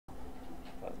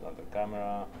the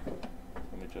camera.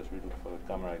 Let me just relook for the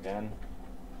camera again.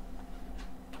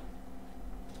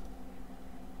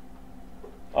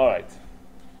 All right.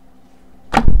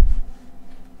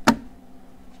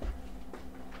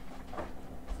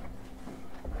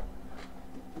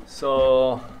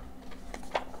 So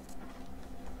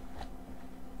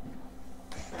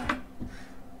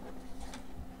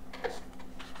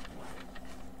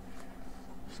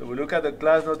we look at the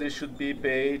class note. This should be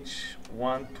page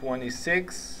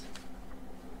 126.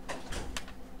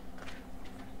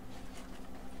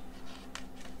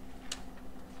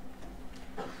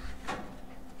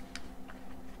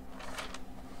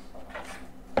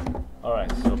 All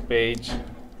right, so page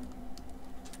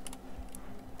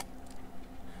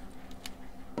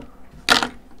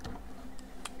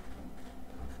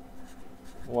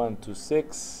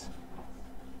 126.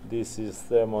 This is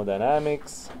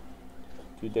thermodynamics.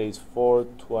 Today is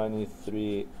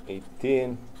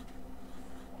 4/23/18,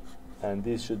 and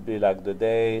this should be like the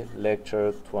day,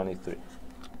 lecture 23.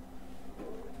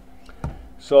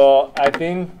 So I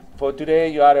think for today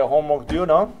you had a homework due,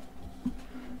 no?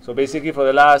 So basically for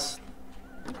the last,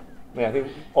 I think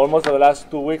almost for the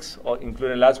last 2 weeks, or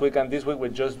including last week and this week, we're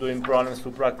just doing problems to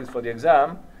practice for the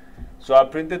exam. So I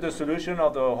printed the solution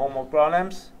of the homework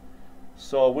problems.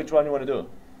 So which one you want to do?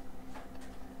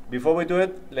 Before we do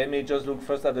it, let me just look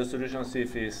first at the solution, see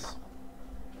if it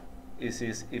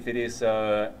is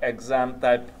exam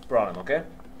type problem, okay?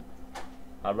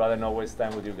 I'd rather not waste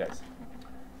time with you guys.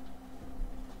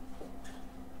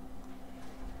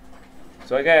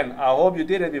 So again, I hope you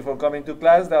did it before coming to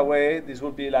class. That way, this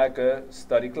will be like a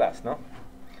study class, no?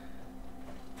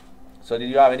 So did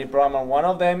you have any problem on one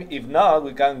of them? If not,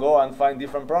 we can go and find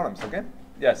different problems, okay?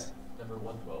 Yes? Number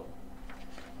 112.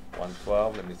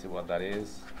 112, let me see what that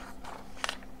is.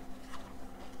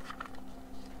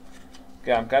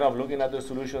 Okay, I'm kind of looking at the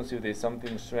solution, see if there's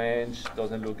something strange.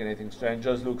 Doesn't look anything strange,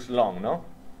 just looks long, no?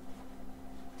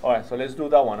 All right, so let's do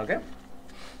that one, okay?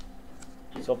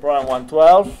 So problem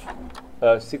 112,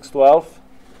 612.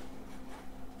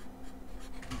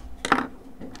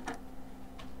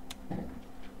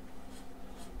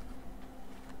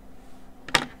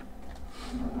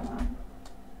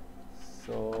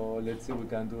 So let's see, we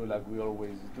can do like we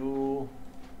always do.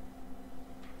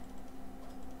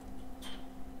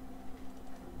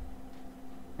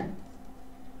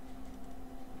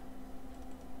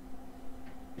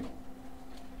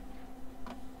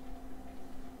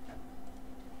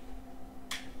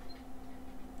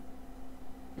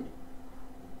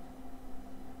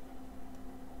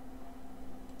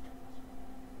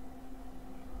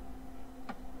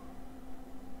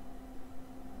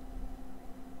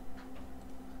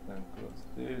 Close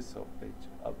this, so page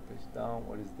up, page down.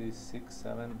 What is this? 6,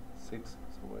 7, 6.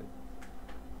 So wait.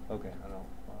 Okay, I don't know.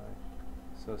 5.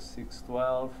 So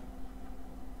 612.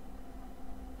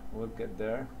 We'll get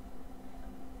there.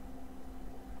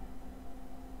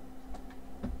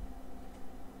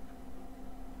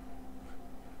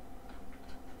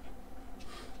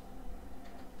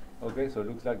 Okay, so it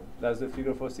looks like that's the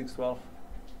figure for 612.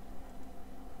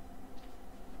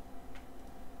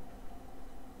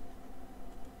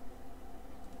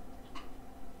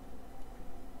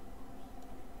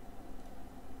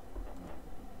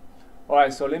 All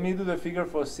right, so let me do the figure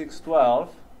for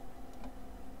 612,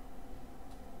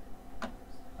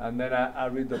 and then I'll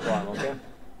read the problem, okay?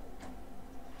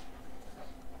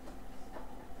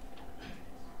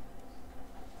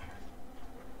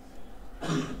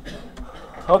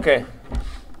 Okay,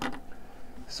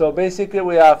 so basically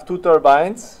we have 2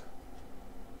 turbines.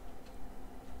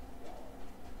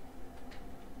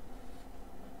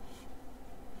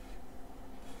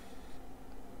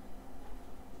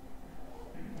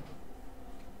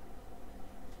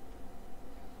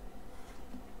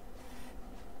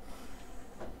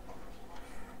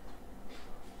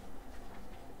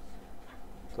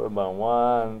 Turbine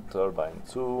 1, turbine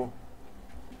 2.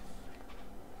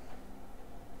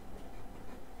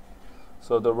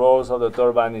 So the roles of the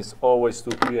turbine is always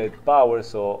to create power.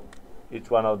 So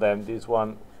each one of them, this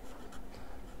one,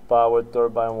 power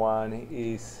turbine 1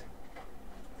 is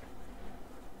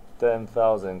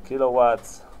 10,000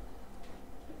 kilowatts.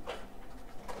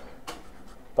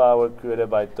 Power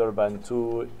created by turbine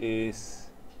 2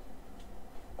 is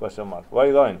question mark. Where are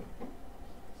you going?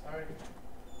 Sorry.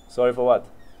 Sorry for what?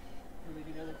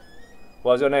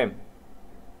 What's your name?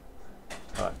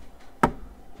 All right.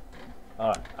 All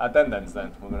right. Attendance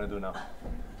then. We're going to do now.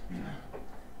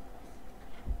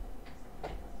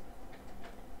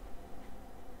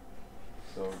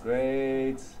 So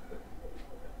grades.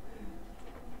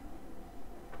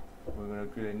 We're going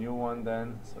to create a new one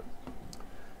then. So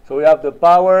So we have the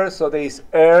power, so there is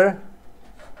air.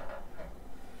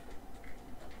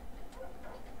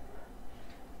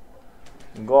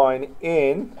 Going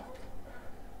in.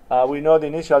 We know the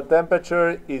initial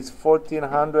temperature is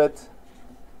 1400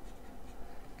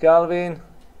 Kelvin.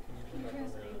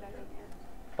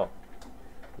 Oh,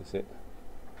 you see.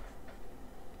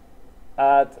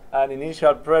 At an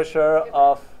initial pressure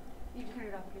of. You turned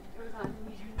it off. It was on.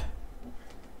 You turned it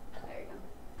off. There you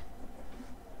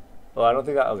go. Oh, I don't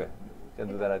think okay. We can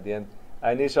do that at the end.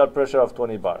 Initial pressure of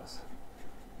 20 bars.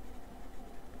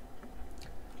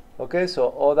 Okay, so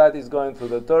all that is going through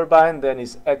the turbine, then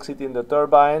is exiting the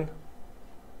turbine.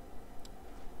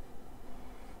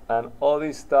 And all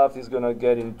this stuff is going to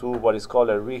get into what is called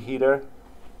a reheater.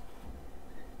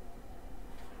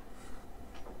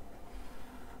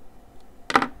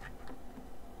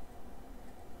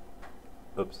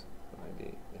 Oops,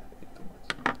 maybe yeah, I did too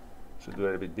much. Should do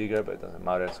it a bit bigger, but it doesn't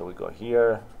matter. So we go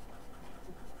here.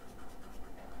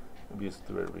 We used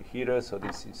to do a reheater, so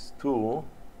this is 2.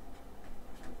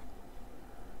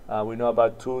 We know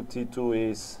about 2, T2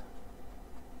 is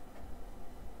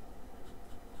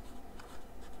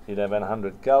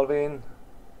 1100 Kelvin,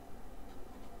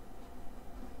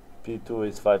 P2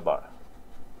 is 5 bar.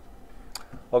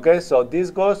 Okay, so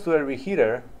this goes to a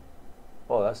reheater.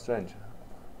 Oh, that's strange.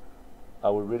 I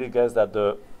would really guess that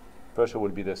the pressure will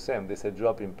be the same. There's a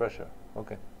drop in pressure.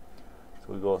 Okay,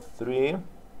 so we go 3,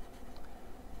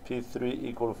 P3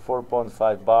 equal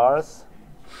 4.5 bars.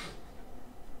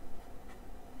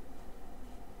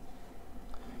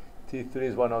 T3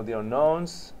 is one of the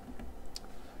unknowns.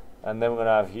 And then we're going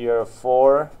to have here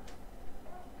 4,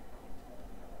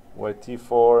 where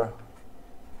T4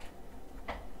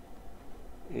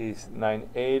 is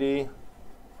 980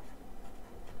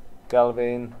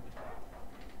 Kelvin.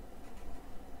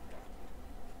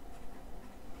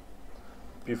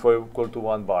 P4 equal to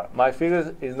 1 bar. My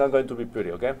figure is not going to be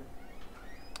pretty, okay?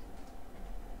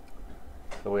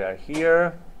 So we are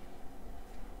here.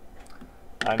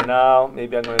 And now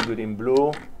maybe I'm going to do it in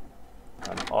blue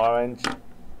and orange.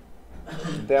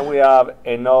 Then we have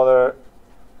another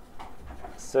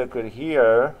circuit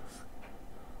here,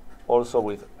 also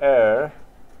with air.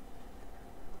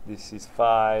 This is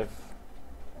 5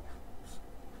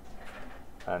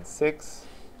 and 6.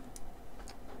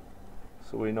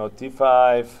 So we know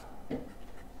T5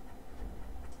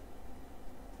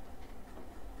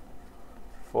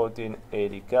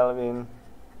 1480 Kelvin,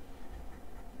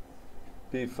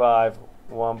 P5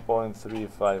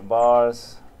 1.35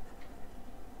 bars,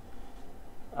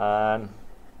 and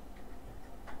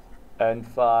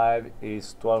N5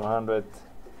 is 1200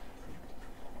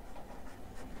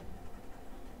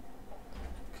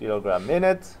 kilogram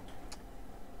minute.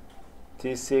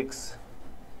 T6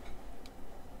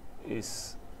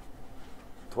 is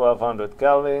 1200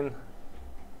 Kelvin.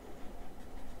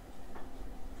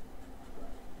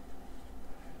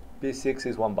 P6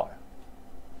 is 1 bar.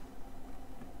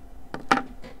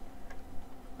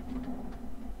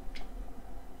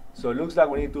 So it looks like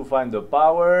we need to find the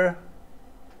power.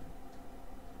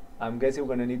 I'm guessing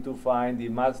we're going to need to find the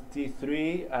mass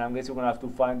T3, and I'm guessing we're going to have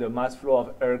to find the mass flow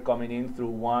of air coming in through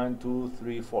 1, 2,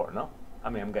 3, 4, no?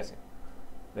 I'm guessing.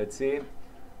 Let's see.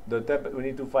 We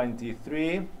need to find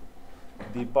T3,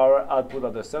 the power output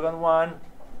of the second one,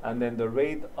 and then the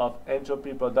rate of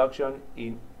entropy production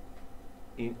in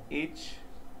each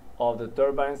of the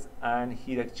turbines and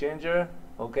heat exchanger,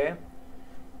 okay?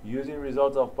 Using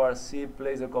results of part C,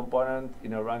 place a component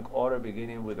in a rank order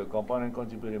beginning with the component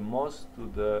contributing most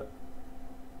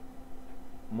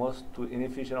to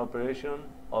inefficient operation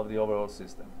of the overall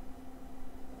system.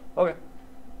 Okay.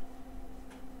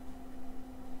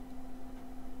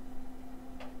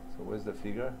 So where's the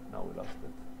figure? Now we lost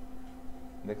it.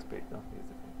 Next page, no? Here's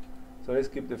the figure. So let's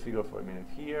keep the figure for a minute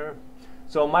here.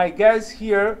 So my guess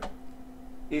here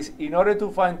is, in order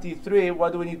to find T3,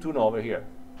 what do we need to know over here?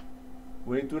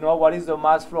 We need to know what is the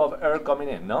mass flow of air coming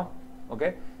in, no?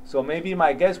 Okay? So maybe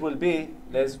my guess will be,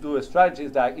 let's do a strategy,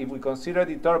 is that if we consider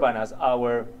the turbine as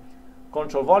our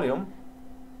control volume,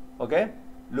 okay?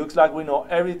 Looks like we know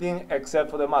everything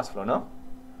except for the mass flow, no?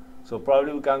 So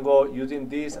probably we can go using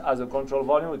this as a control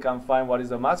volume, we can find what is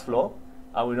the mass flow,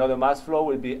 and we know the mass flow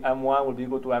will be M1 will be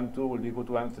equal to M2, will be equal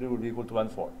to M3, will be equal to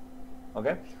M4.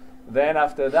 Okay? Then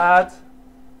after that,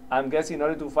 I'm guessing in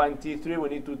order to find T3, we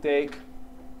need to take,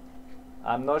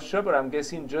 I'm not sure, but I'm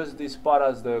guessing just this part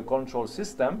as the control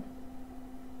system.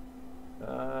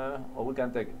 Or we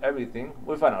can take everything.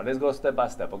 We'll find out. Let's go step by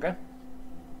step, okay?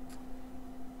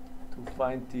 To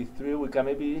find T3, we can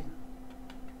maybe...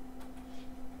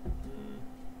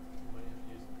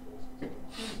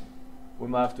 We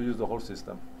might have to use the whole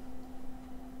system.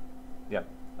 Yeah,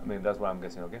 I mean that's what I'm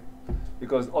guessing. Okay,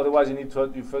 because otherwise you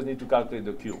first need to calculate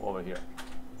the Q over here.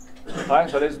 All right,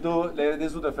 so let's do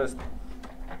the first.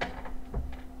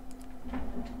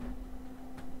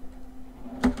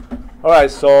 All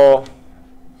right, so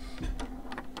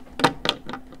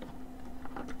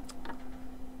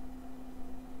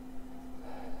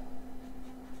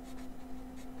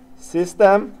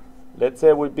system, let's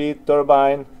say, would be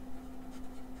turbine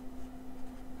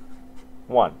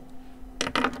 1.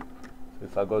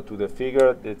 If I go to the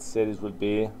figure, let's say this would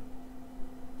be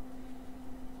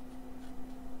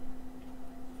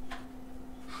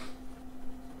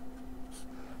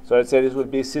so let's say this would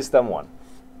be system 1.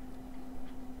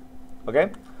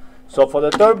 Okay? So for the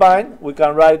turbine, we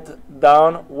can write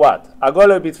down what? I go a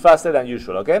little bit faster than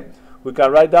usual, okay? We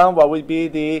can write down what would be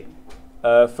the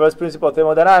first principle of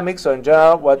thermodynamics. So in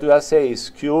general, what do I say is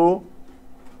Q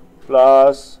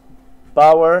plus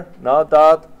power, no,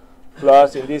 dot,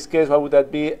 plus, in this case, what would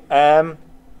that be? M,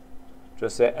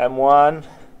 just say M1,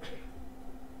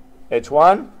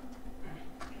 H1,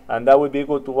 and that would be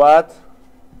equal to what?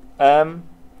 M1,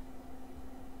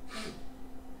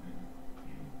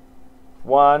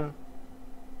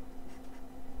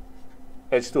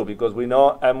 H2, because we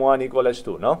know M1 equal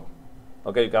H2, no?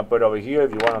 Okay, you can put it over here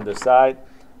if you want on the side,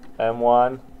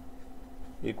 M1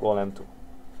 equal M2.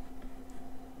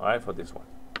 All right, for this one.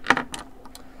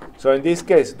 So in this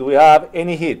case, do we have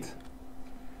any heat?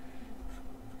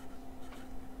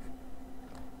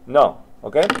 No,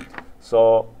 okay?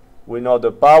 So we know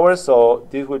the power, so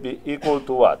this would be equal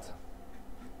to what?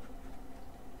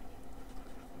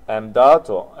 M dot,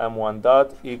 or M1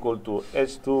 dot, equal to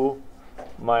H2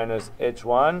 minus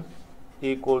H1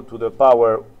 equal to the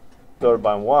power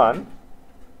turbine 1.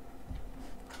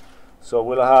 So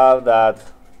we'll have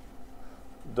that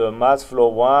the mass flow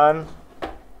 1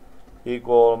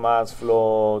 equal mass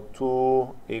flow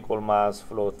 2 equal mass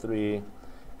flow 3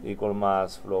 equal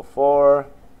mass flow 4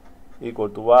 equal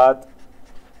to what?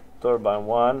 Turbine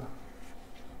 1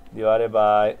 divided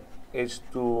by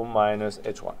H2 minus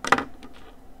H1.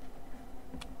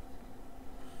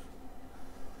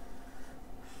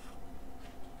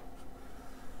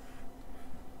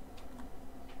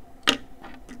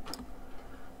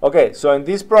 Okay, so in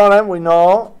this problem we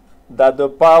know that the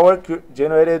power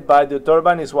generated by the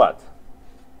turbine is what?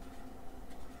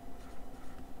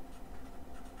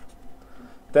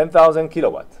 10,000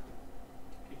 kilowatt.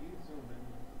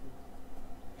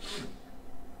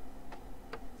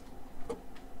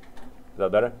 Is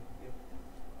that better?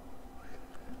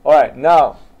 All right,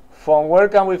 now, from where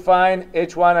can we find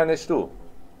H1 and H2?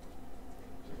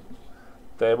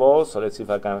 Tables, so let's see if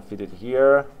I can fit it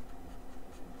here.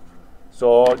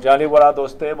 So, generally, what are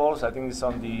those tables? I think it's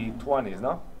on the 20s,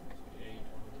 no?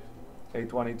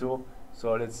 822.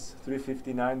 So, let's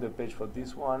 359, the page for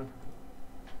this one.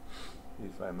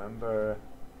 If I remember,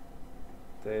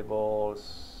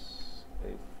 tables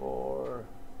A4,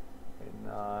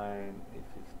 A9,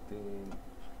 A15.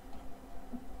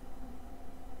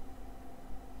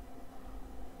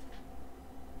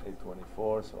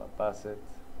 A24, so I pass it.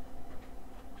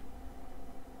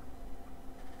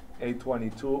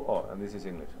 A22, oh, and this is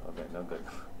English. Okay, not good.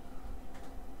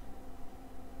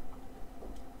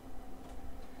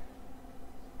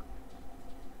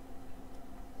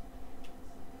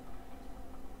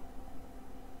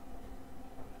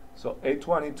 So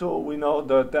A22, we know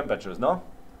the temperatures, no?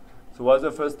 So what's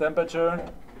the first temperature?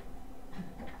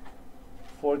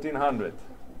 1400.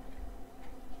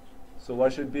 So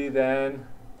what should be then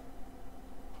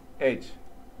H?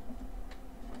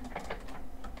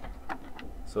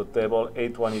 So table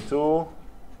A22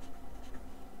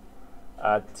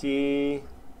 at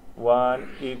T1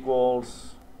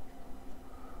 equals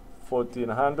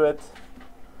 1400.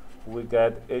 We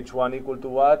get H1 equal to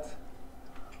what?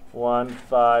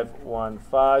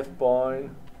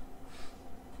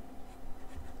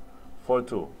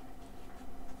 1515.42.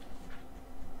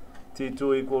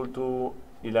 T2 equal to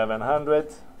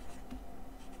 1100.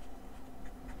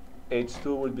 H2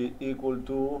 will be equal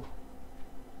to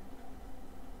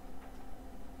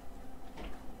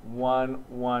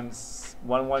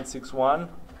 1161.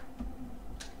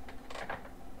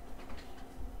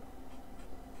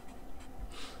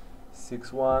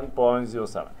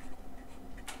 61.07.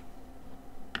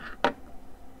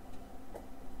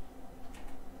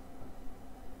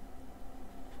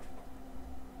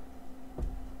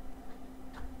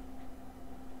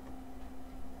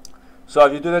 So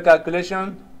if you do the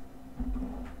calculation,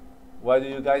 what do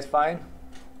you guys find?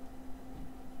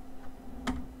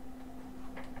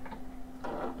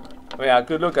 I mean, I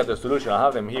could look at the solution. I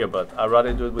have them here, but I'd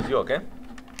rather do it with you, okay?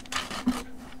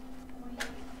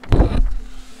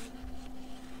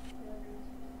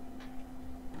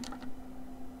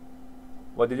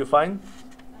 What did you find? The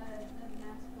mass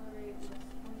flow rate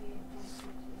was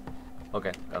 28.22.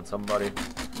 Okay, and somebody.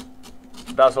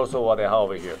 That's also what I have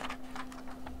over here.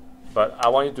 But I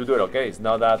want you to do it, okay? It's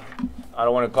not that I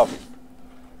don't want to copy.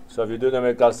 So if you do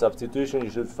numerical substitution, you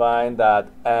should find that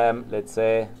M, let's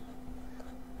say,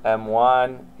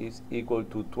 M1 is equal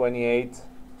to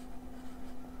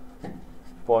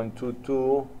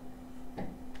 28.22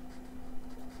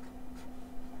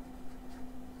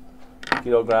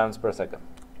 kilograms per second.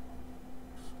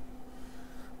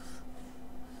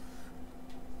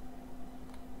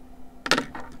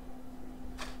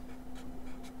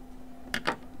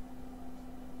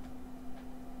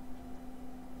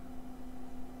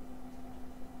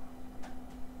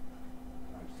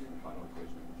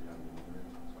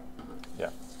 Yeah.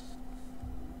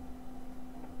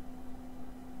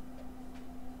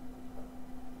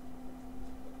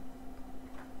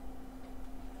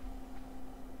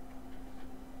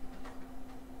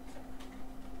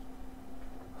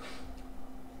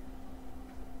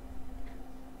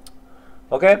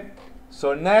 Okay,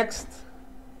 so next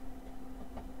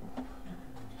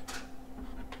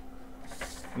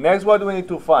what do we need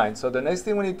to find? So the next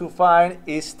thing we need to find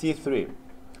is T3.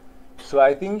 So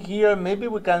I think here maybe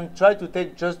we can try to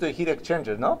take just the heat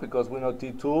exchanger, no? Because we know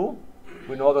T2,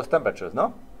 we know those temperatures,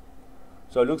 no?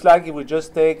 So it looks like if we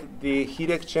just take the heat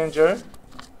exchanger,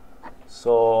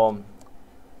 so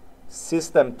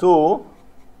system 2,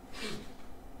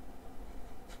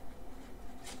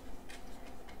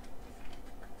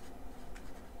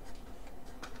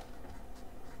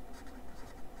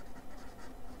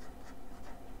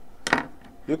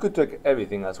 you could take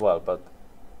everything as well, but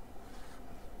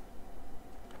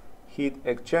heat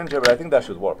exchanger, but I think that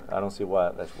should work. I don't see why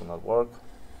that would not work.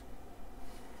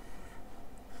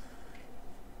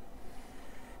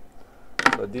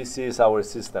 So this is our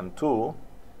system 2.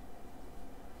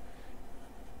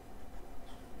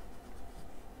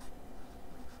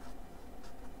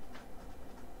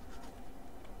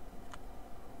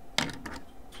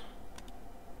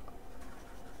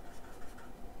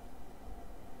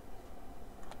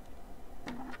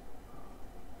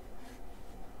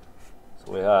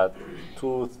 We had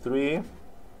 2, 3,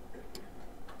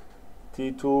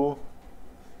 T2,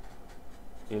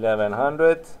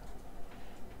 1100,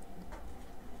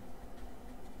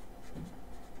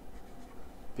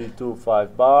 P2,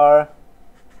 5 bar,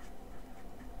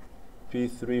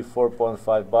 P3,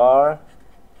 4.5 bar,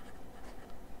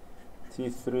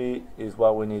 T3 is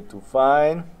what we need to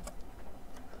find,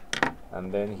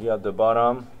 and then here at the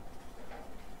bottom,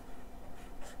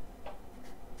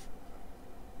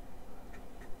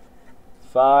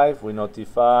 we know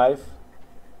T5,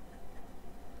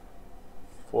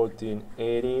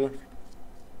 1480,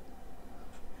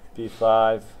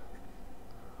 P5,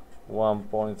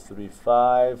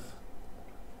 1.35,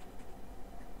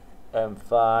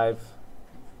 M5,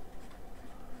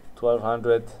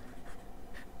 1200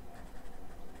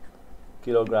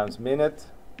 kilograms minute,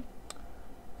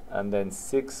 and then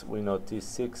 6, we know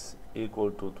T6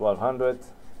 equal to 1200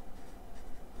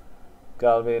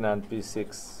 Kelvin, and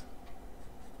P6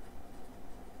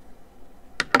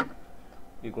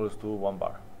 equals to 1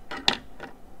 bar.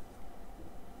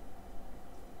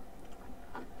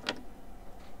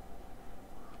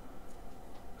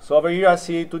 So over here I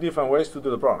see two different ways to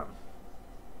do the problem.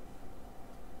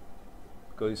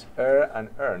 Because it's air and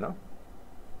air, no?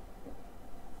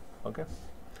 Okay.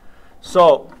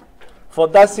 So for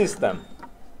that system,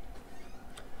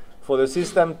 for the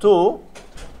system 2,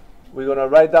 we're going to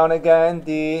write down again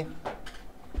the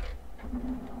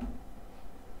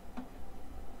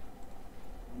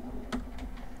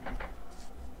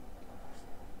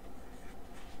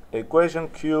equation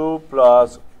Q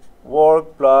plus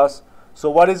work plus, so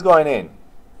what is going in?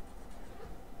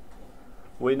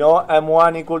 We know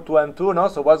M1 equal to M2, no?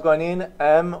 So what's going in?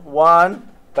 M1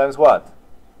 times what?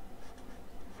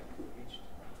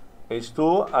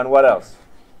 H2, and what else?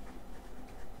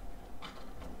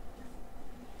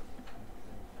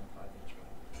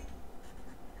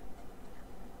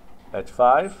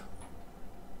 H5.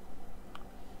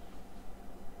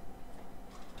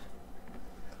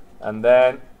 And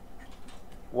then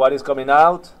what is coming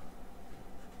out?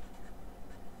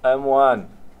 M1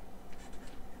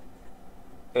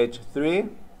 H3.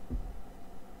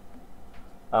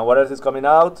 And what else is coming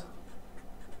out?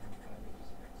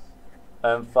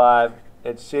 M5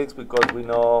 H6, because we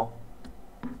know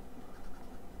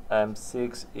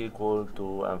M6 equal to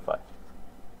M5.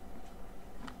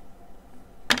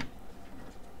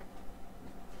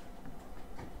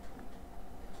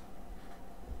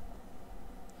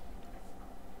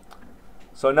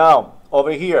 So now,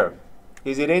 over here,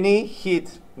 Is there any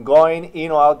heat going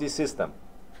in or out this system?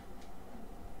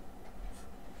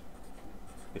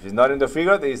 If it's not in the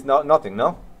figure, there is nothing,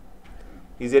 no?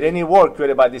 Is there any work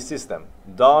created by this system?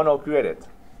 Done or created?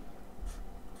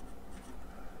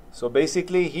 So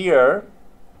basically here,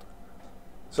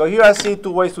 so here I see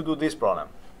two ways to do this problem.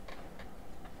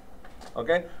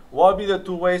 Okay? What would be the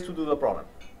two ways to do the problem?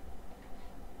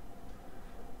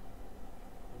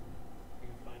 You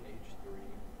can find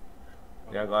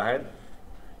H3. Yeah, go ahead.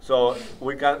 So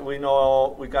we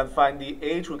can find the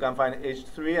H, we can find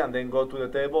H3 and then go to the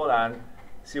table and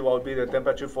see what would be the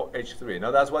temperature for H3.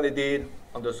 Now that's what they did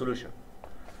on the solution.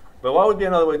 But what would be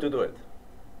another way to do it?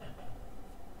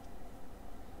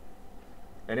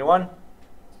 Anyone?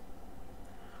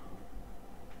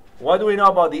 What do we know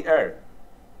about the air?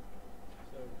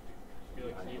 So you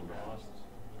feel like heat lost,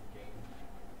 heat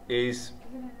gain.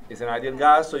 Is an ideal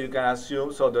gas, so you can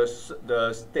assume, so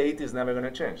the state is never going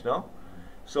to change, no?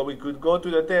 So we could go to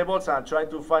the tables and try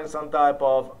to find some type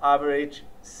of average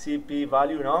CP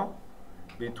value, no?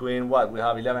 Between what? We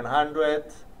have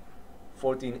 1100,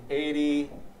 1480,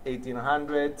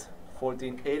 1800,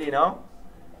 1480, no?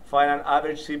 Find an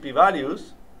average CP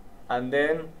values, and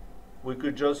then we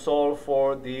could just solve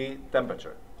for the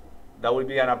temperature. That would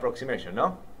be an approximation,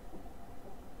 no?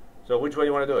 So which way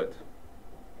you want to do it?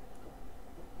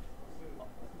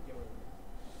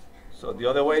 So the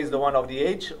other way is the one of the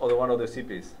H or the one of the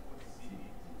CPs?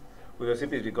 With the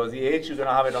CPs, because the H you're going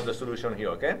to have it on the solution here,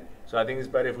 okay? So I think it's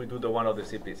better if we do the one of the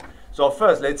CPs. So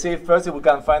first, let's see first if we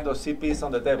can find those CPs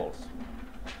on the tables.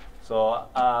 So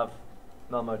I have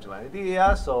not much of an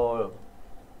idea, so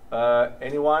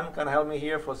anyone can help me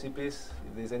here for CPs,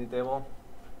 if there's any table?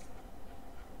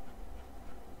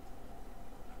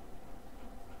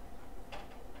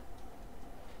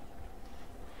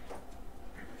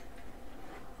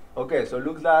 Okay, so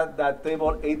look at that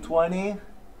table 820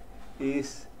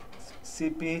 is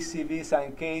CP, CV,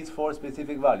 sin K for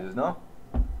specific values, no?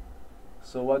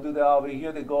 So what do they have over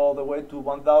here? They go all the way to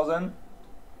 1000.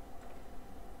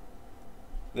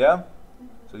 Yeah?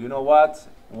 So you know what?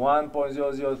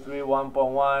 1.003,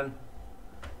 1.1.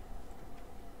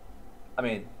 I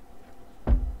mean,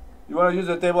 you want to use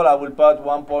the table, I will put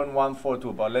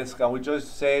 1.142, but can we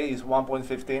just say it's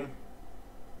 1.15?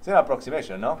 It's an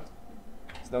approximation, no?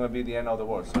 It's not going to be the end of the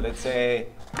world. So let's say,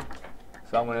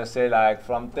 so I'm going to say like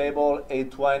from table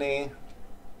 820,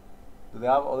 do they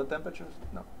have other temperatures?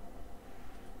 No.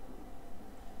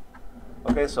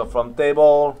 Okay, so from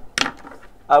table,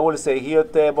 I will say here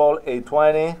table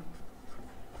 820.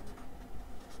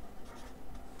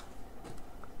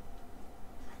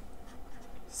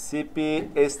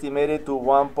 CP estimated to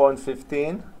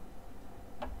 1.15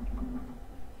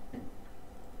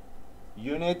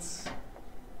 units,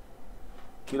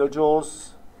 kilojoules,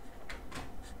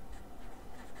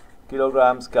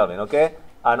 kilograms, Kelvin, okay?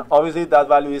 And obviously that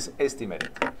value is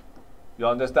estimated. You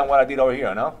understand what I did over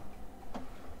here, no?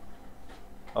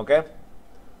 Okay?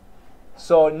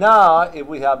 So now if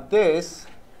we have this,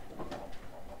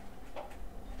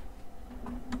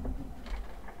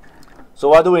 so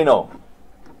what do we know?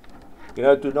 In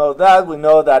order to know that, we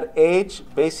know that H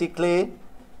basically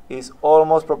is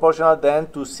almost proportional then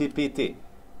to CPT.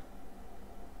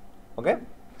 Okay?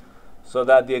 So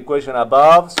that the equation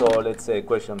above, so let's say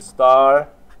equation star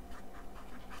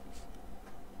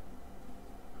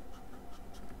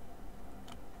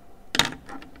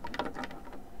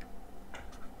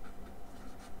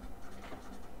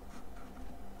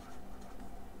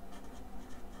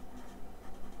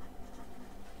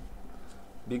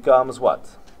becomes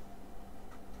what?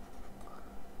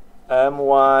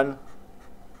 M1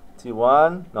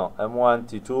 T1, no, M1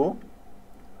 T2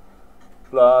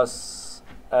 plus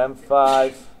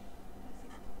M5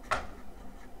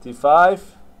 T5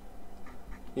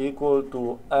 equal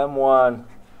to M1,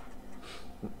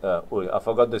 I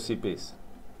forgot the CPs.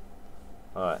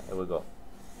 Alright, here we go.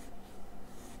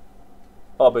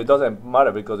 Oh, but it doesn't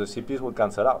matter because the CPs will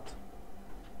cancel out.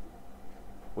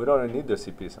 We don't need the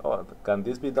CPs. Oh, can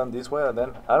this be done this way or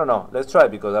then? I don't know. Let's try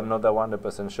because I'm not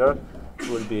 100% sure. It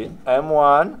will be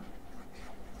M1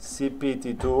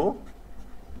 CPT2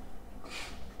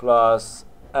 plus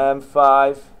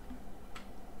M5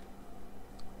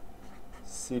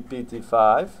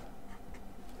 CPT5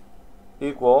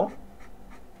 equal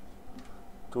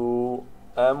to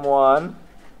M1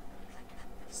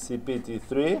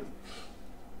 CPT3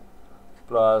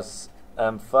 plus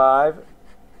M5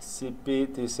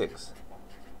 CPT6.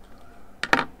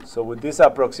 So with this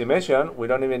approximation, we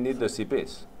don't even need the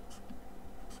CPs.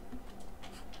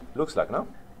 Looks like, no?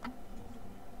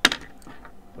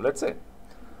 Let's see.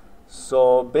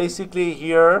 So basically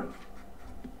here,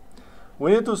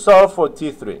 We need to solve for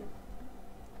T3.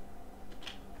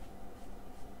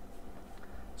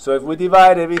 So if we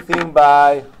divide everything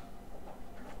by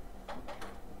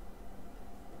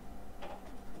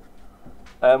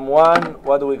M1,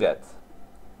 what do we get?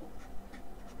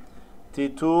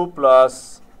 T2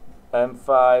 plus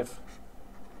M5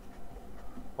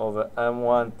 over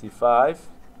M1 T5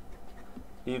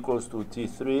 equals to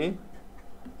T3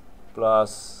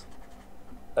 plus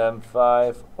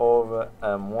M5 over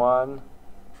M1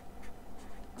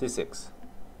 T6.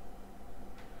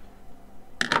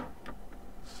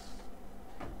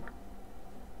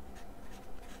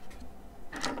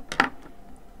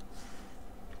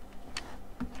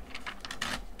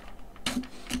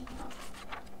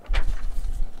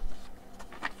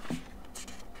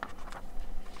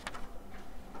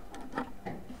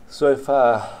 So if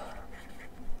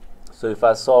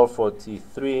I solve for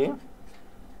T3,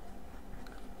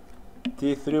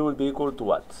 T3 will be equal to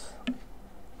what?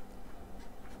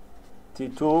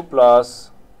 T2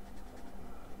 plus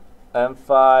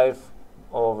M5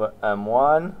 over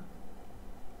M1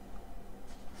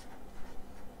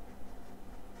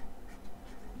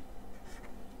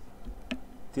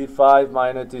 T5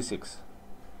 minus T6. Is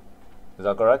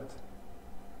that correct?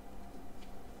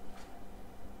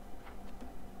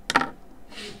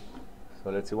 So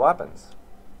let's see what happens.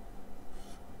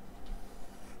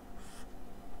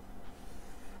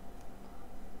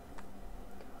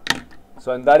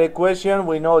 So in that equation,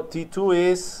 we know T2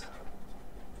 is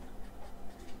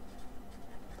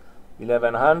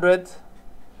 1100,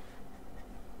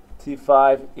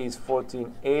 T5 is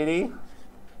 1480,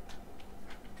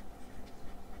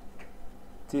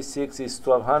 T6 is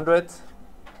 1200.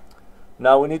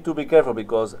 Now we need to be careful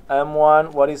because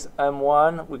M1, what is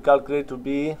M1? We calculate to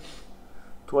be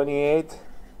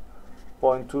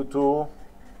 28.22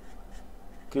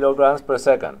 kilograms per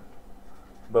second.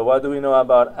 But what do we know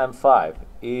about M5?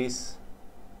 Is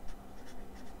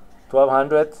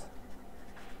 1200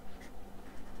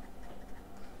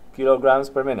 kilograms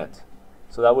per minute.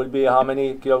 So that will be how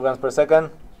many kilograms per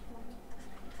second?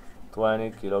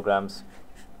 20 kilograms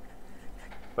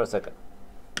per second.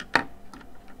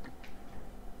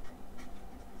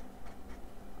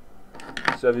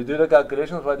 So if you do the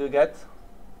calculations, what do you get?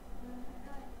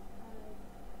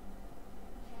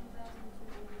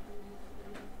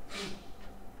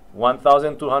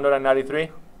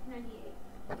 1,293? 98.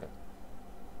 Okay.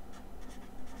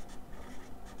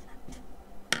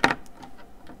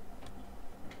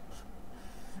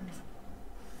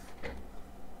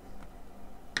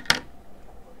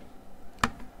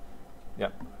 Yeah.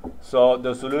 So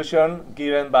the solution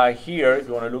given by here, if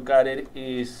you want to look at it,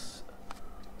 is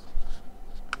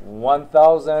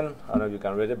 1,000, I don't know if you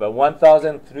can read it, but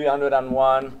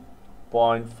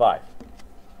 1,301.5.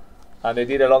 And they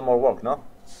did a lot more work, no?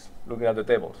 Looking at the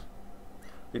tables.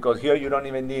 Because here you don't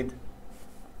even need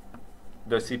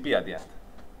the CP at the end.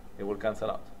 It will cancel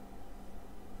out.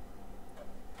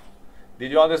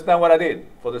 Did you understand what I did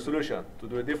for the solution to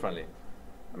do it differently?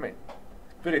 I mean,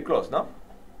 pretty close, no?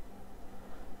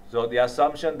 So the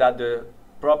assumption that the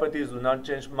properties do not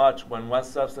change much when one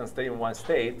substance stays in one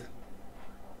state,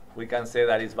 we can say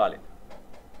that is valid.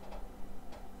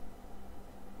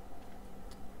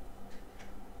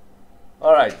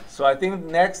 All right, so I think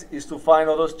next is to find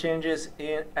all those changes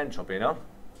in entropy, no?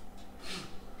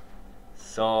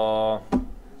 So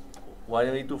what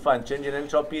do we need to find? Change in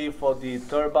entropy for the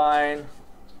turbine,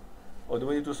 or do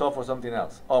we need to solve for something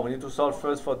else? Oh, we need to solve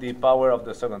first for the power of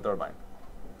the second turbine.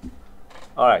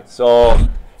 All right, so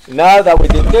now that we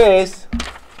did this,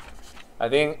 I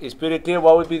think it's pretty clear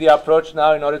what would be the approach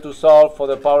now in order to solve for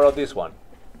the power of this one.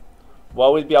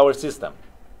 What will be our system?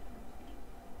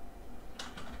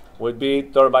 Would be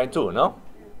turbine 2, no?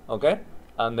 Okay?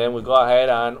 And then we go ahead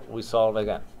and we solve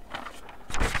again.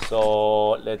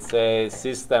 So let's say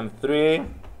system 3.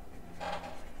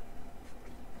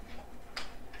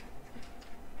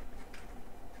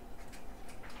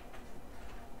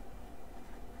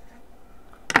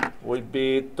 Would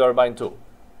be turbine 2.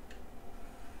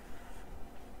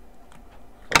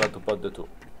 Forgot to put the 2.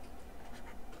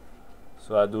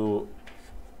 So I do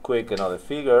quick another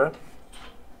figure.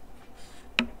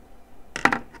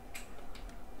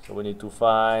 So we need to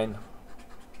find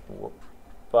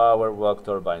power work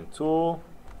turbine 2,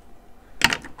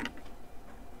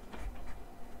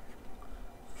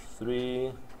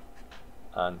 3,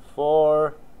 and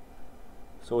 4.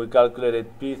 So we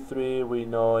calculated P3, we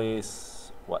know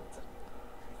is what?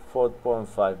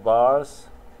 4.5 bars.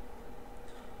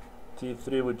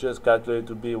 T3 we just calculated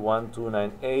to be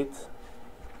 1298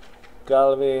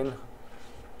 Kelvin.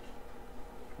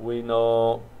 We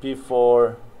know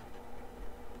P4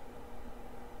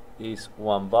 is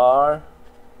 1 bar.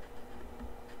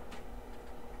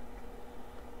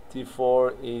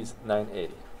 T4 is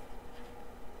 980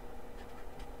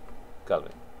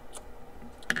 Kelvin.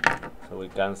 So we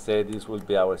can say this will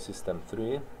be our system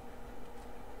 3.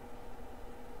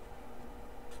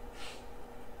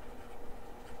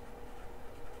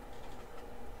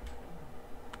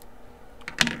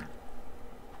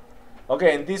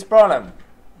 Okay, in this problem,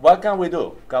 what can we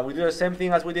do? Can we do the same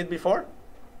thing as we did before?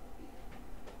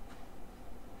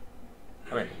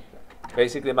 I mean,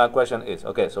 basically my question is,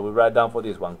 okay, so we write down for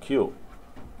this one, Q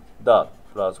dot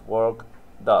plus work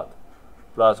dot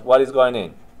plus what is going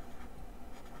in?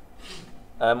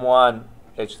 M1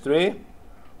 H3.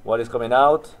 What is coming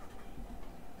out?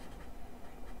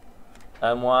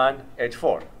 M1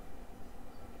 H4.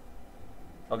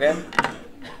 Okay?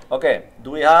 Okay,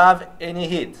 do we have any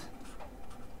heat?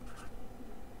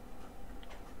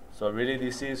 So really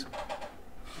this is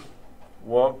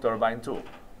work turbine 2.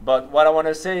 But what I want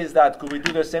to say is that could we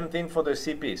do the same thing for the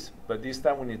CPs? But this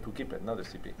time we need to keep it, not the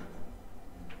CP.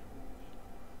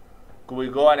 Could we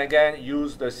go and again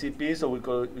use the CP, so we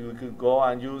could go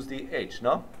and use the H,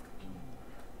 no?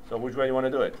 So which way you want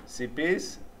to do it?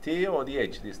 CPs, T or the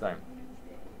H this time?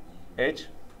 H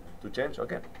to change,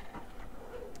 okay.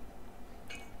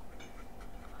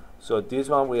 So this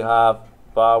one we have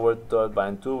power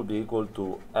turbine 2 will be equal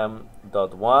to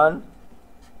M.1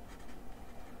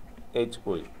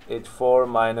 H4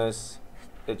 minus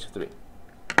H3.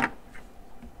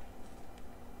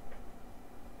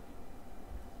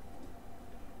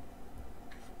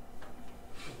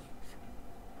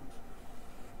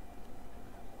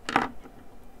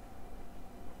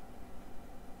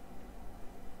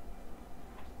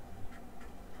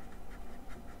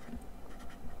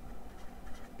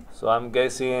 So I'm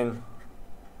guessing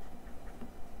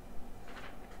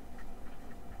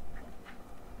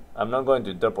I'm not going to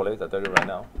interpolate, I tell you right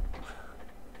now.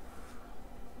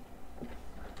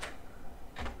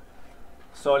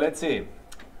 So let's see.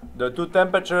 The two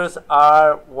temperatures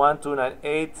are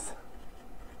 1298.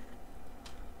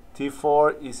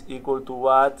 T4 is equal to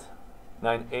what?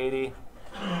 980.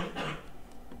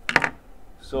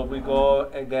 So we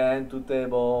go again to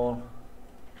table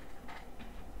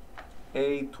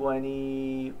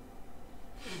A20,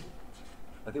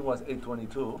 I think it was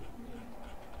A22.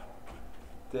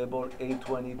 Table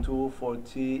A22 for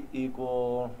T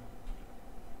equal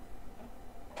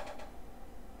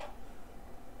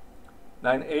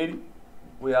 980.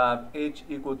 We have H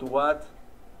equal to what?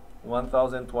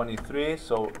 1023.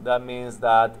 So that means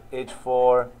that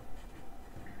H4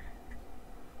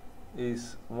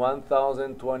 is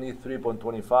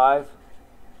 1023.25.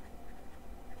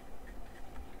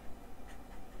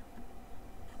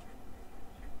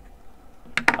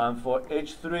 And for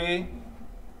H3,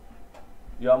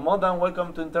 you are more than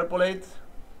welcome to interpolate,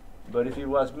 but if it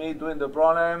was me doing the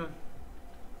problem,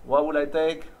 what would I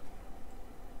take?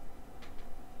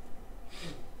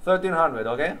 1300,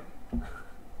 okay?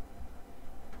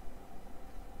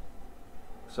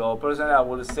 So personally I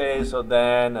would say, so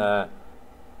then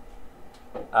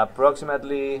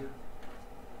approximately.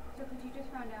 So could you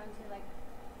just round down to like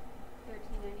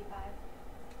 1395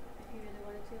 if you really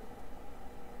wanted to?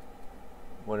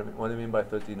 What do you mean by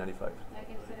 1395? Like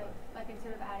instead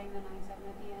of adding the 97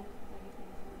 at the end, like you can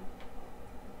just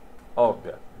Oh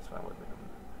yeah, it's fine with me.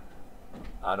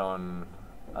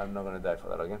 I'm not gonna die for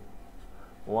that again.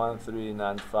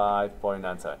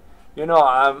 1395.97. You know,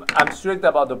 I'm strict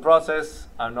about the process.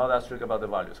 I'm not that strict about the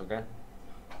values, okay?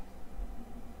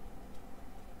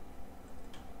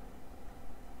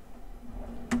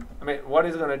 I mean, what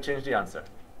is gonna change the answer?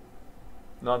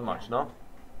 Not much, no?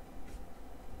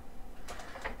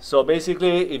 So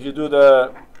basically, if you do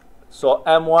the, so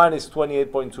M1 is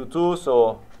 28.22,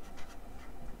 so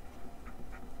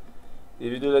if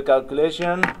you do the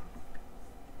calculation,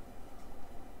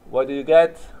 what do you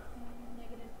get?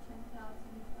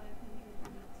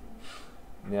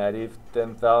 Negative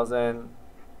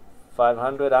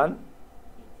 10,500 and?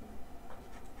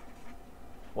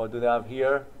 What do they have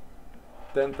here?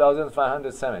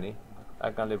 10,570.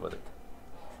 I can live with it.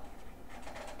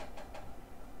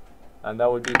 And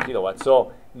that would be kilowatts.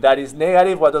 So that is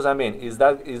negative. What does that mean? Is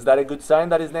that a good sign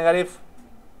that is negative?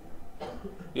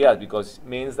 Yes, because it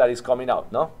means that it's coming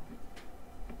out, no?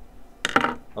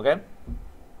 Okay?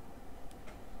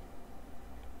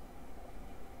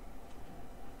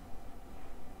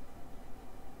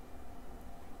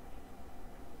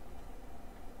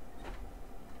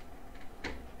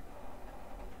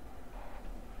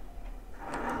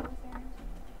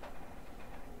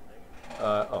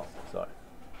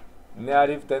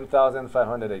 Negative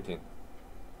 10,518.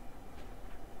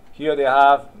 Here they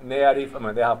have negative,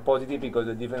 they have positive because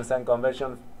the different sign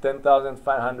conversion,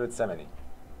 10,570.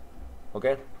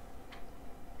 Okay?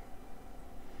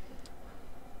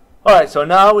 Alright, so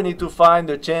now we need to find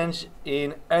the change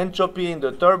in entropy in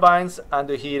the turbines and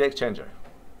the heat exchanger.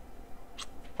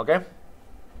 Okay?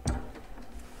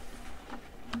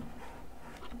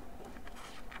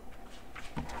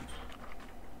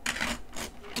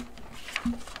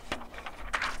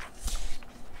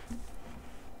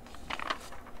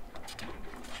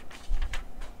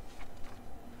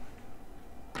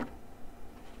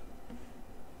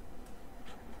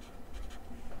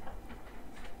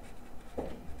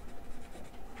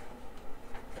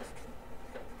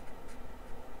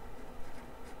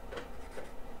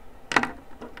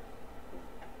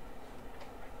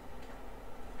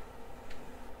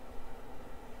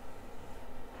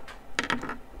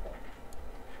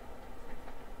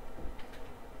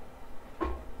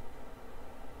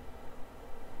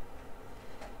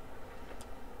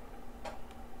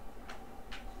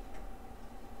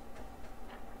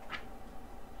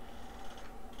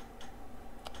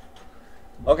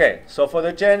 Okay, so for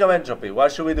the change of entropy,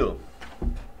 what should we do?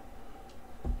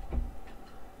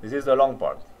 This is the long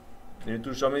part. You need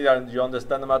to show me that you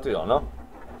understand the material, no?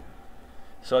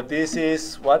 So this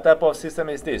is, what type of system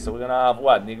is this? So we're gonna have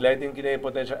what? Neglecting kinetic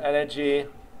potential energy.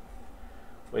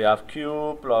 We have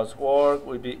Q plus work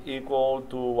will be equal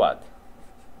to what?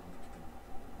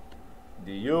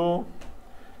 du.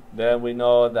 Then we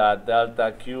know that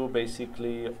delta Q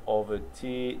basically over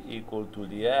T equal to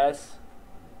ds.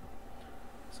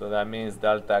 So that means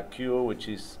delta Q, which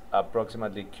is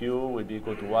approximately Q, will be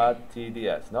equal to what?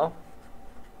 TdS, no?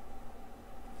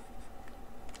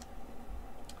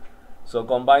 So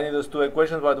combining those two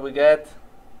equations, what do we get?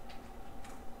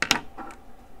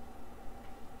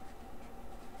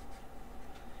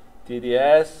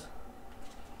 TdS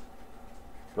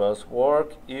plus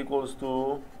work equals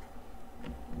to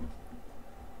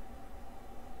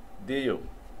du.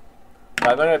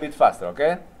 I'm going a bit faster,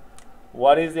 okay?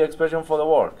 What is the expression for the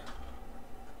work?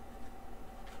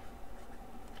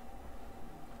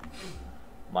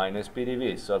 Minus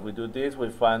PdV. So if we do this, we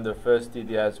find the first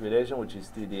TdS relation, which is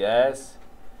TdS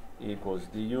equals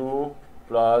du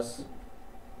plus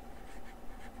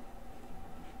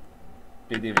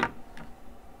PdV.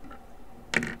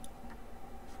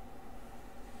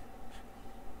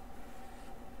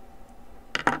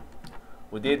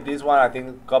 We did this one, I think,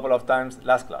 a couple of times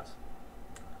last class.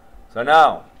 So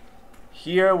now,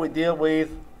 here we deal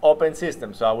with open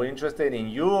systems. So are we interested in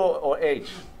U or H?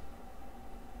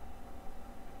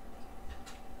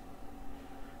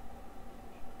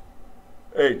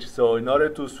 H. So in order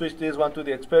to switch this one to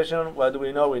the expression, what do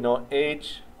we know? We know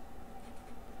H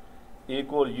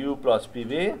equal U plus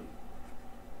PV.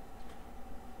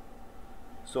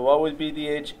 So what will be the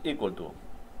H equal to?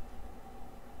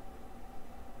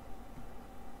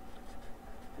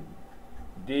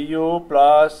 du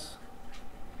plus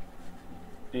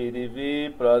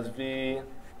PdV plus V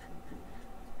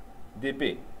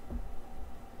dP.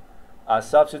 I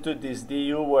substitute this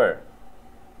du where?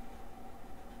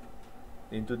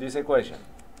 Into this equation.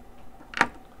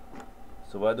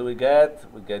 So what do we get?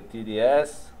 We get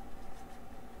TdS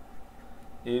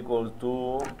equal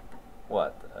to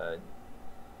what?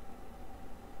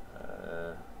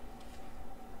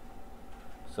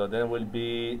 So then will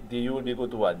be du will be equal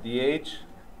to what? dH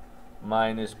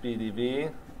minus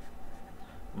PdV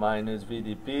minus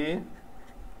VdP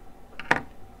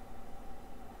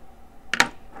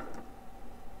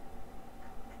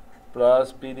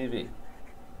plus PdV.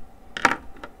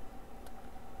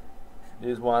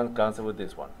 This one cancels with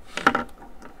this one.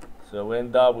 So we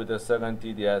end up with the second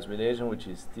TdS relation, which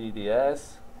is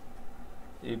TdS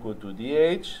equal to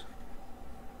dH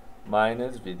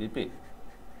minus VdP.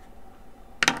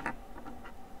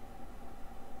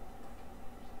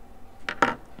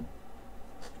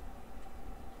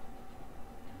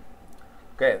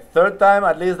 Okay, third time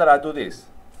at least that I do this.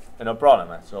 No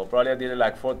problem. So probably I did it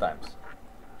like 4 times.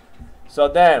 So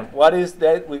then, what is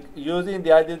that? We using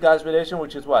the ideal gas relation,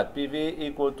 which is what? PV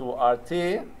equal to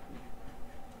RT.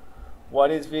 What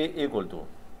is V equal to?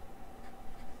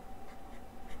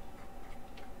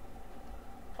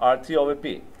 RT over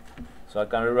P. So I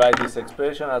can rewrite this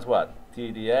expression as what?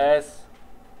 TdS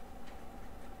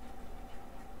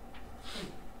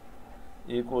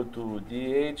equal to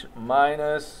dH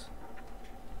minus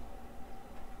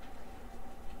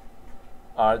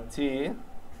RT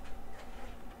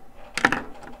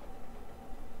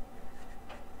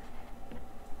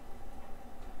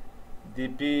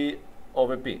dP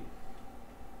over P.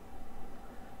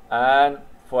 And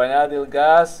for an ideal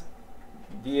gas,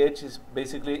 dH is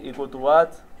basically equal to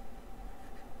what?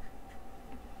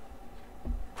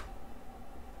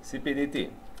 Cp dt.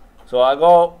 So I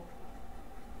go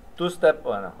two-step.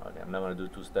 Oh no, okay, I'm not going to do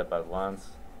two-step at once.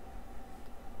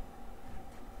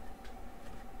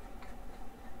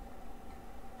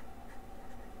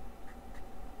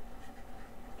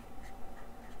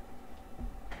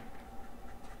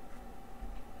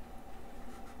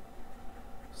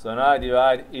 So now I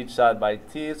divide each side by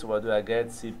t, so what do I get?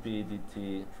 Cp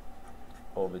dt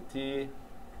over t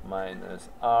minus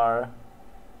r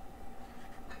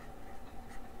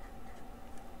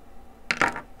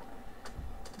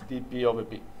dp over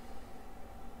p.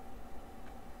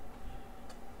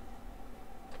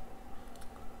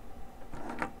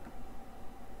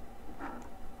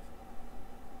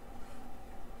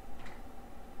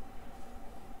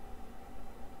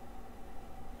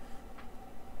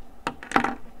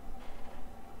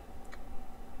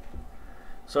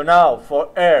 So now for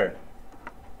air,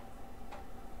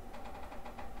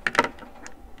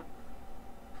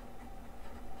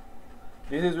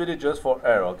 this is really just for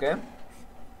air, okay?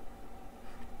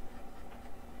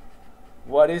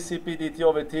 What is Cp dt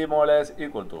over T more or less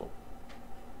equal to?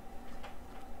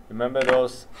 Remember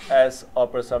those S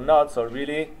upper sum naught, so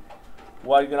really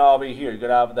what you're gonna have over here, you're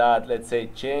gonna have that, let's say,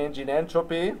 change in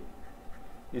entropy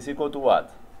is equal to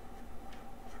what?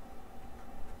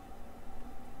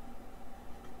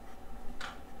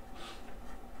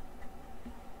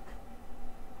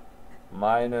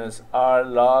 Minus R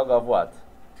log of what?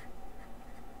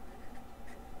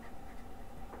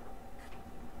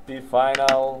 T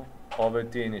final over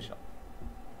T initial.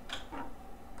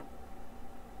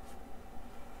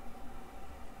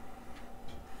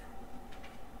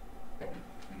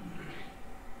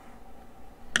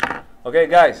 Okay,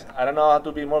 guys, I don't know how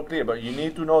to be more clear, but you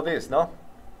need to know this, no?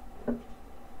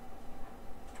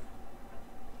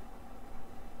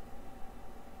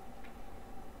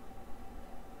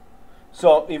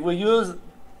 So if we use,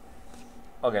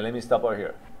 okay, let me stop over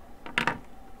here.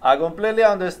 I completely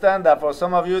understand that for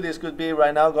some of you this could be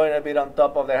right now going a bit on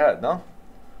top of the head, no?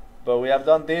 But we have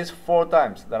done this 4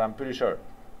 times, that I'm pretty sure.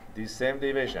 This same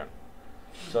division.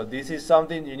 So this is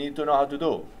something you need to know how to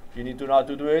do. You need to know how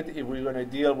to do it if we're going to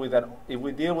deal with if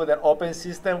we deal with an open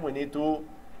system, we need to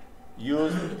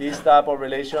use this type of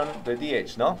relation, the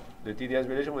DH, no? The TDS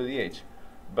relation with DH.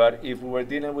 But if we were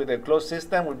dealing with a closed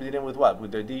system, we're dealing with what?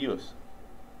 With the DUs.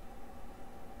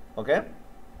 Okay?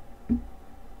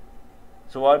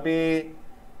 So I'll be,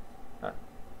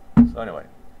 so anyway,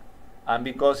 and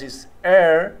because it's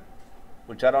air,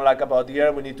 which I don't like about the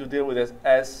air, we need to deal with this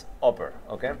S upper,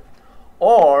 okay?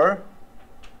 Or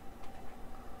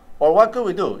what could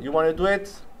we do? You want to do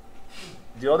it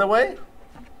the other way?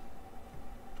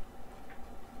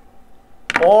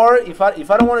 Or if I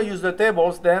don't want to use the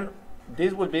tables, then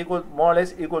this would be equal, more or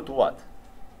less equal to what?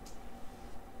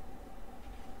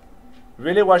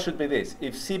 Really, what should be this?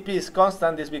 If Cp is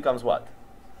constant, this becomes what?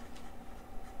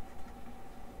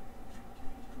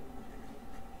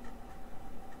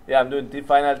 Yeah, I'm doing T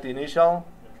final, T initial,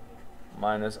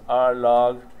 minus R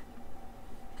log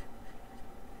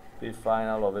P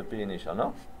final over P initial,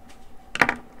 no?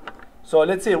 So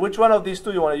let's see, which one of these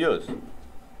two you want to use?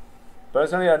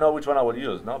 Personally, I know which one I would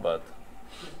use, no? But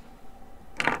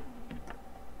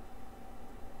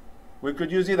we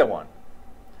could use either one.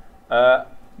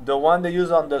 The one they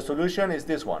use on the solution is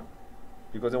this one,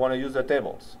 because they want to use the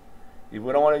tables. If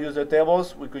we don't want to use the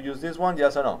tables, we could use this one,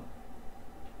 yes or no?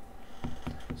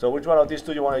 So which one of these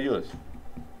two you want to use?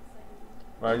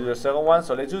 Want to use the second one?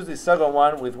 So let's use the second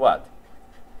one with what?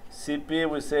 Cp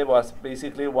we say was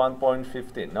basically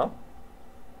 1.15, no?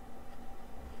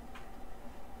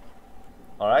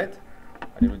 Alright?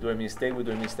 And if we do a mistake, we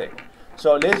do a mistake.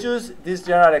 So let's use this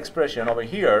general expression over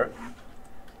here.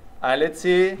 And let's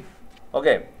see,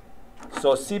 okay.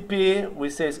 So Cp we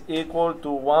say is equal to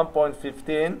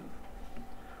 1.15.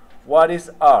 What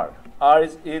is R? R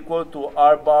is equal to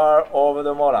R bar over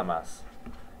the molar mass.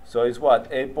 So it's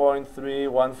what?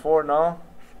 8.314 now,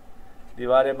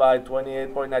 divided by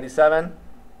 28.97,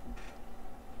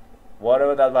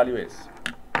 whatever that value is.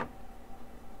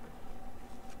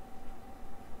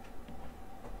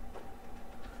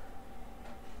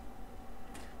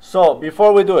 So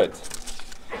before we do it,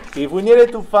 if we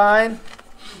needed to find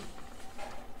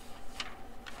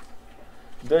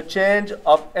the change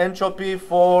of entropy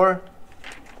for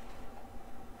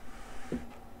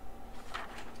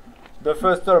the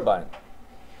first turbine,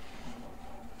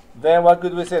 then what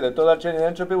could we say? The total change in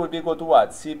entropy would be equal to what?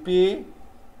 Cp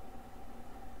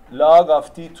log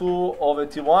of T2 over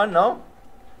T1, no?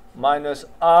 Minus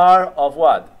R of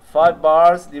what? 5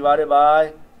 bars divided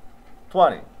by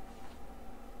 20.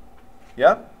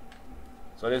 Yeah?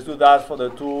 So let's do that for the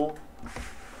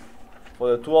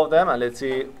for the two of them, and let's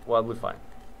see what we find.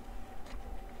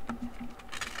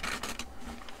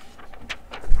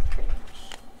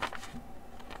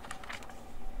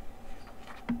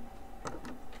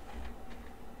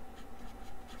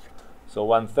 So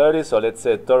 130, so let's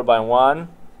say turbine 1.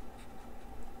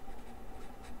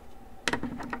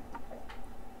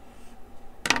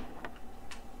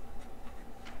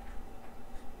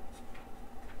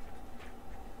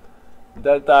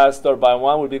 Delta S turbine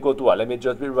 1 will be equal to what? Let me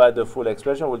just rewrite the full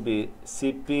expression. Will be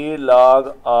Cp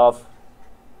log of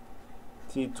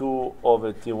T2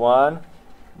 over T1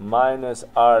 minus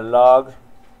R log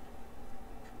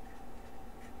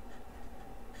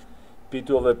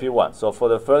P2 over P1. So for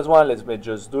the first one, let's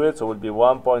just do it. So it will be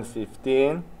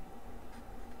 1.15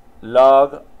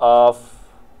 log of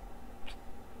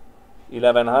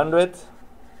 1100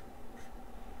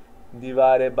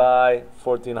 divided by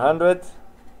 1400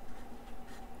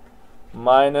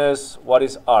 minus, what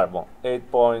is R? Well,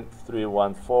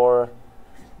 8.314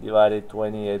 divided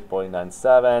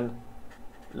 28.97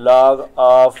 log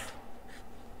of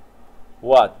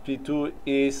what? P2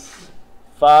 is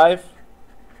 5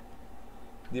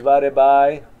 divided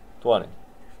by 20.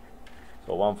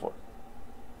 So 1/4.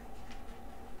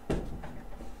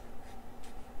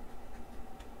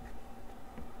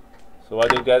 So what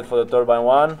do you get for the turbine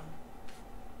 1?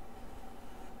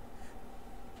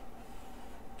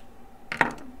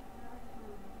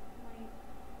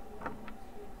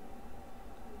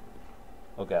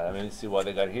 Okay, let me see what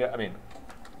they got here. I mean,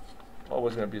 what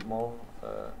was going to be small?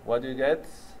 What do you get?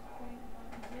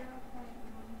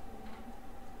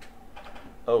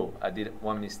 Oh, I did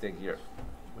one mistake here,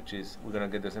 which is we're going to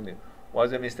get the same thing. What's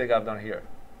the mistake I've done here?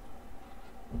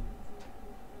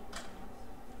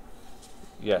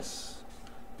 Yes,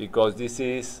 because this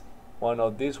is one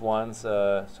of these ones.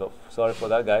 So sorry for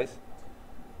that, guys.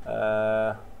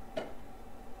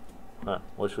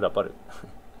 Where should I put it?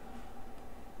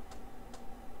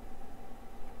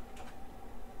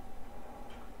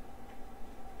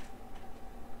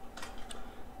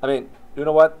 I mean, you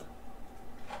know what?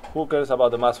 Who cares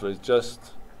about the mass flow? It's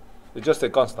just a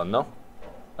constant, no?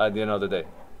 At the end of the day.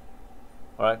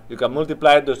 All right? You can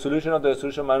multiply the solution of the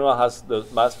solution manual has the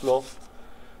mass flow.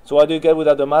 So what do you get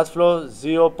without the mass flow?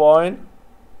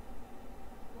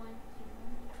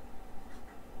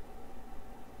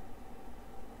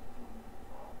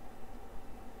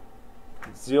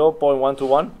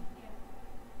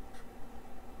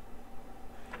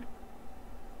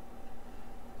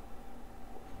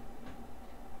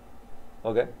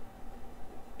 Okay.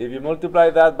 If you multiply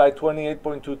that by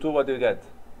 28.22, what do you get?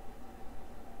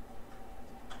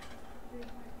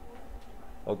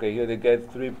 Okay, here they get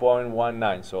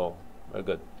 3.19, so very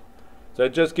good. So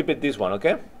just keep it this one,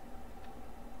 okay?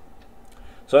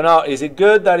 So now, is it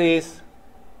good that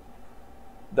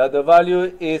the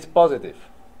value is positive?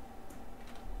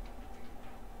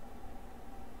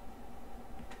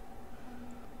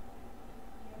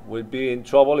 We'd be in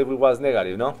trouble if it was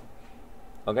negative, no?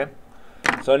 Okay?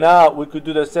 So now we could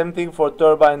do the same thing for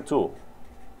turbine 2.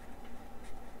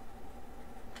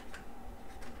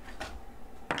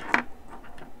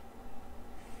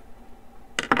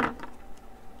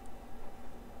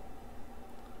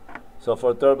 So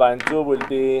for turbine 2 will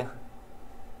be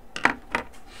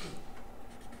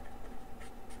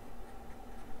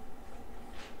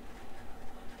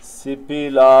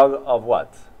Cp log of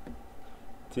what?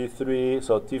 T3,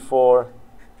 so T4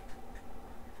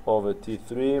 over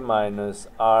T3 minus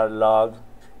R log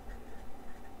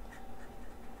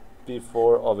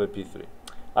P4 over P3.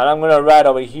 And I'm going to write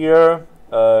over here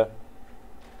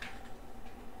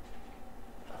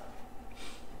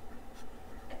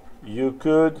you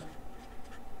could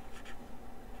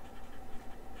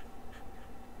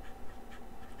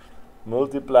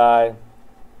multiply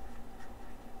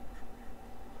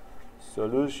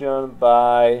solution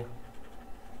by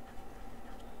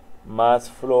mass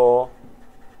flow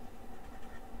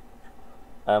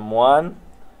M1,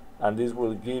 and this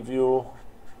will give you,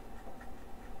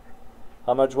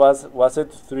 how much was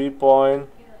it? 3 point,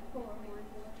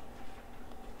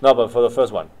 no, but for the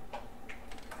first one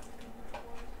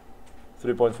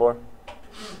 3.4.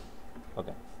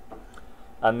 Okay,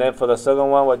 and then for the second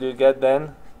one, what do you get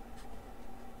then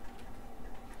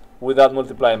without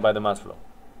multiplying by the mass flow?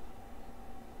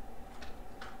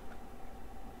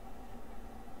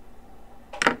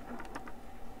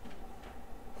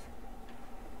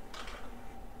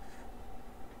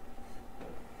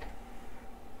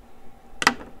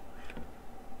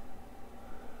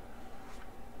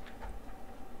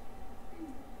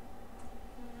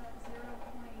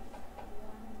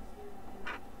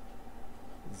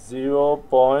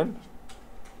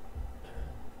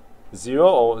 0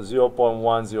 or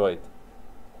 0.108?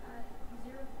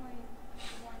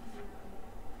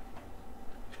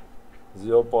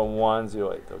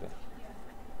 0.108, okay.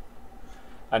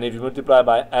 And if you multiply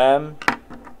by m,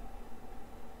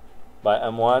 by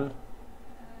m1, 3.06.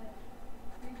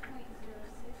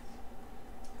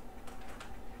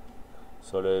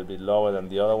 so a little bit lower than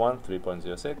the other one,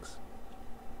 3.06.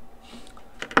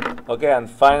 Okay, and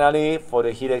finally for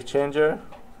the heat exchanger,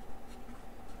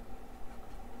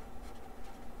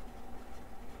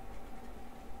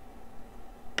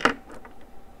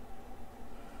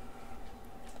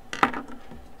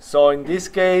 so in this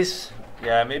case,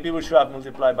 yeah, maybe we should have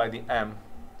multiplied by the m,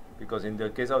 because in the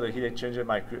case of the heat exchanger,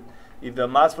 if the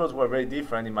mass flows were very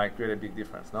different, it might create a big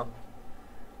difference. No,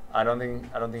 I don't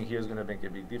think here is going to make a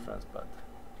big difference, but.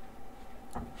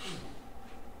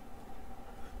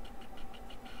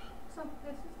 So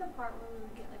this is the part where we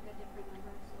would get like a different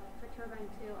number. So like for turbine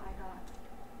 2, I got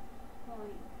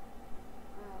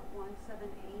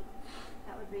 0.178.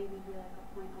 That would maybe be like a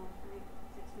 0.03.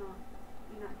 It's not.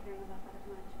 You're not caring about that as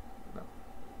much. No.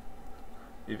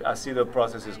 If I see the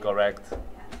process is correct, Yeah.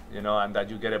 you know, and that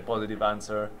you get a positive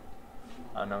answer,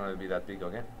 I'm not going to be that big,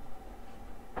 okay?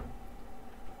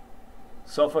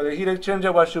 So for the heat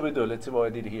exchanger, what should we do? Let's see what I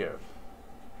did here.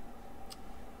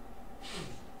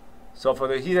 So for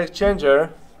the heat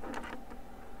exchanger,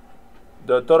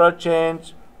 the total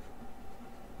change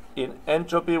in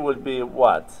entropy will be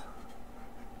what?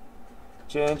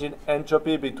 Change in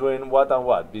entropy between what and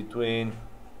what? Between,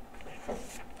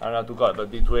 I don't know how to call it,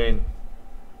 but between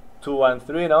 2 and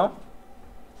 3, no?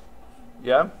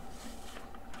 Yeah?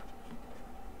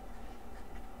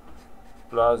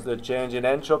 Plus the change in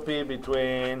entropy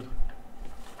between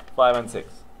 5 and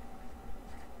 6.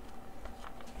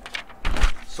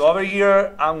 So over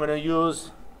here, I'm going to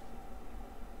use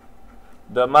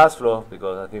the mass flow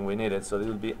because I think we need it. So this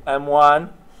will be M1.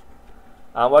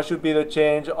 And what should be the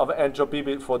change of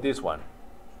entropy for this one?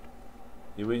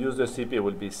 If we use the CP, it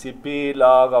will be CP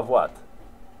log of what?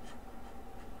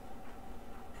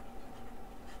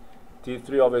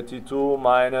 T3 over T2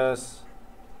 minus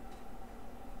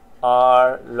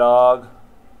R log,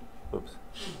 oops,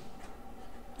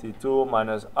 T2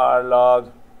 minus R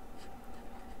log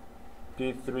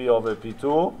P3 over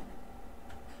P2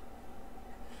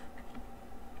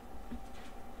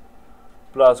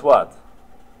 plus what?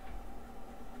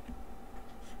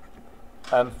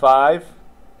 M5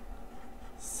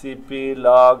 CP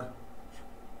log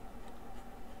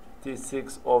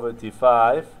T6 over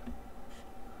T5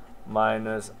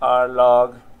 minus R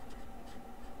log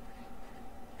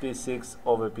P6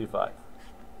 over P5.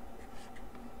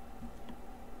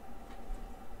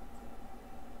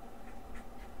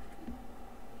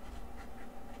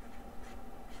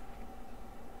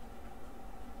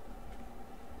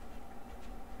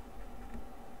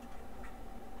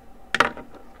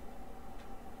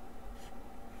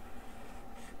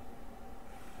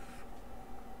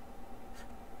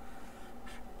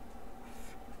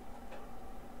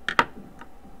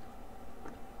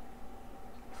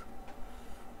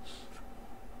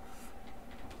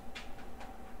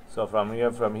 So from here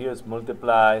is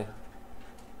multiply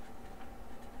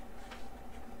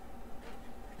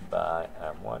by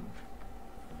M1.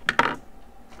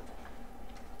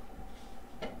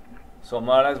 So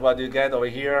more or less what you get over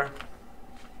here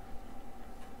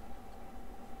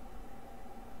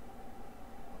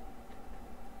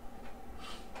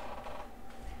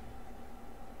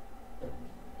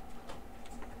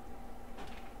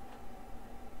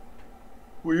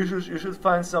well, you should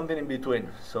find something in between.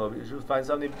 So you should find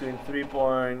something between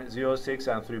 3.06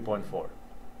 and 3.4.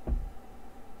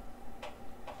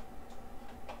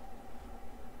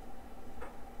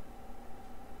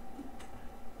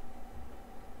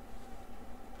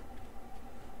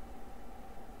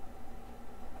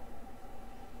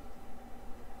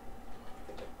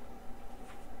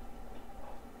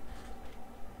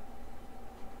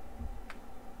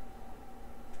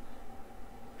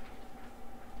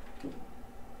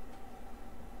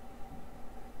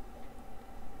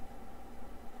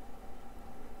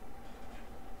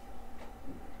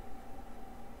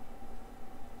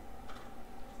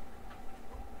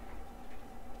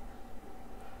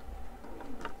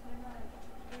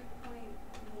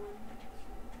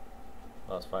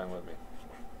 That's fine with me.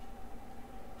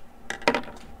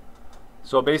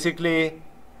 So basically,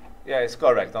 yeah, it's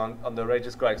correct. On the range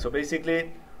is correct. So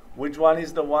basically, which one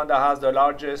is the one that has the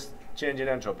largest change in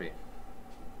entropy?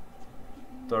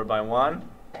 Turbine 1,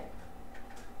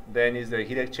 then is the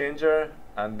heat exchanger,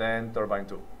 and then turbine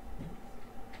 2,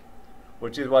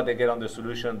 which is what they get on the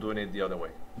solution doing it the other way.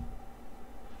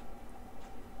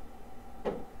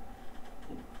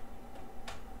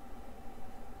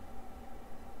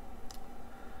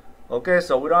 Okay,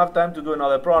 so we don't have time to do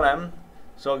another problem.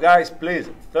 So guys, please,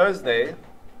 Thursday,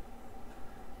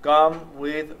 come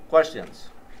with questions.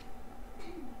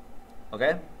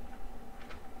 Okay?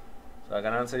 So I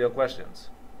can answer your questions.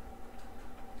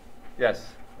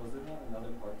 Yes? Was there not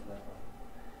another part to that?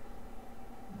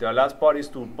 The last part is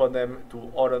to put them, to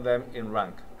order them in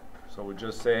rank. So we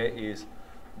just say is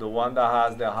the one that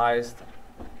has the highest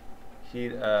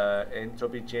heat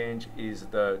entropy change is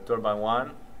the turbine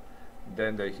 1,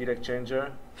 then the heat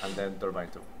exchanger, and then turbine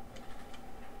 2.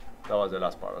 That was the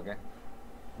last part, okay?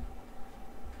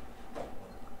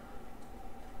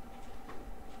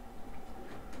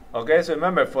 Okay, so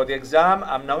remember, for the exam,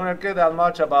 I'm not going to care that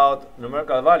much about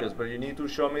numerical values, but you need to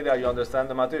show me that you understand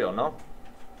the material, no?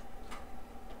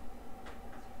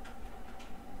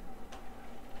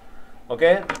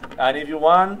 Okay, and if you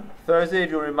want, Thursday,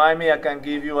 if you remind me, I can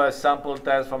give you a sample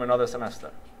test from another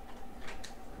semester.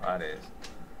 That is.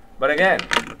 But again,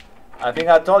 I think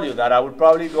I told you that I would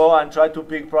probably go and try to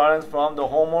pick problems from the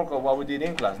homework of what we did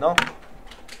in class, no?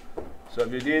 So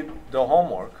if you did the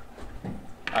homework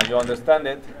and you understand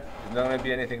it, it's not going to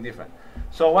be anything different.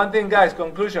 So one thing, guys,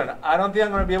 conclusion, I don't think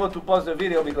I'm going to be able to post the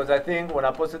video because I think when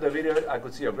I posted the video, I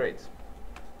could see your grades.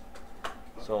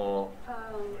 So...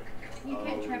 you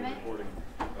can't trim it,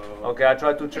 okay, I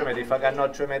tried to trim it. If I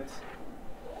cannot trim it,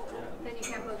 then you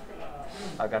can't post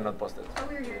it. I cannot post it. Oh,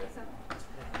 we were here, so.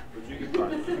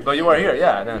 But you were here,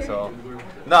 yeah. Then so,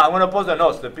 no, I'm gonna post the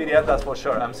notes, the PDF, that's for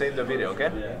sure. I'm saying the video,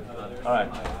 okay? All right.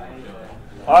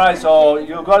 All right. So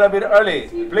you got a bit early.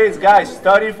 Please, guys,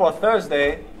 study for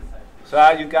Thursday, so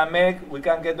that we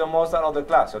can get the most out of the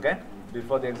class, okay?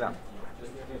 Before the exam.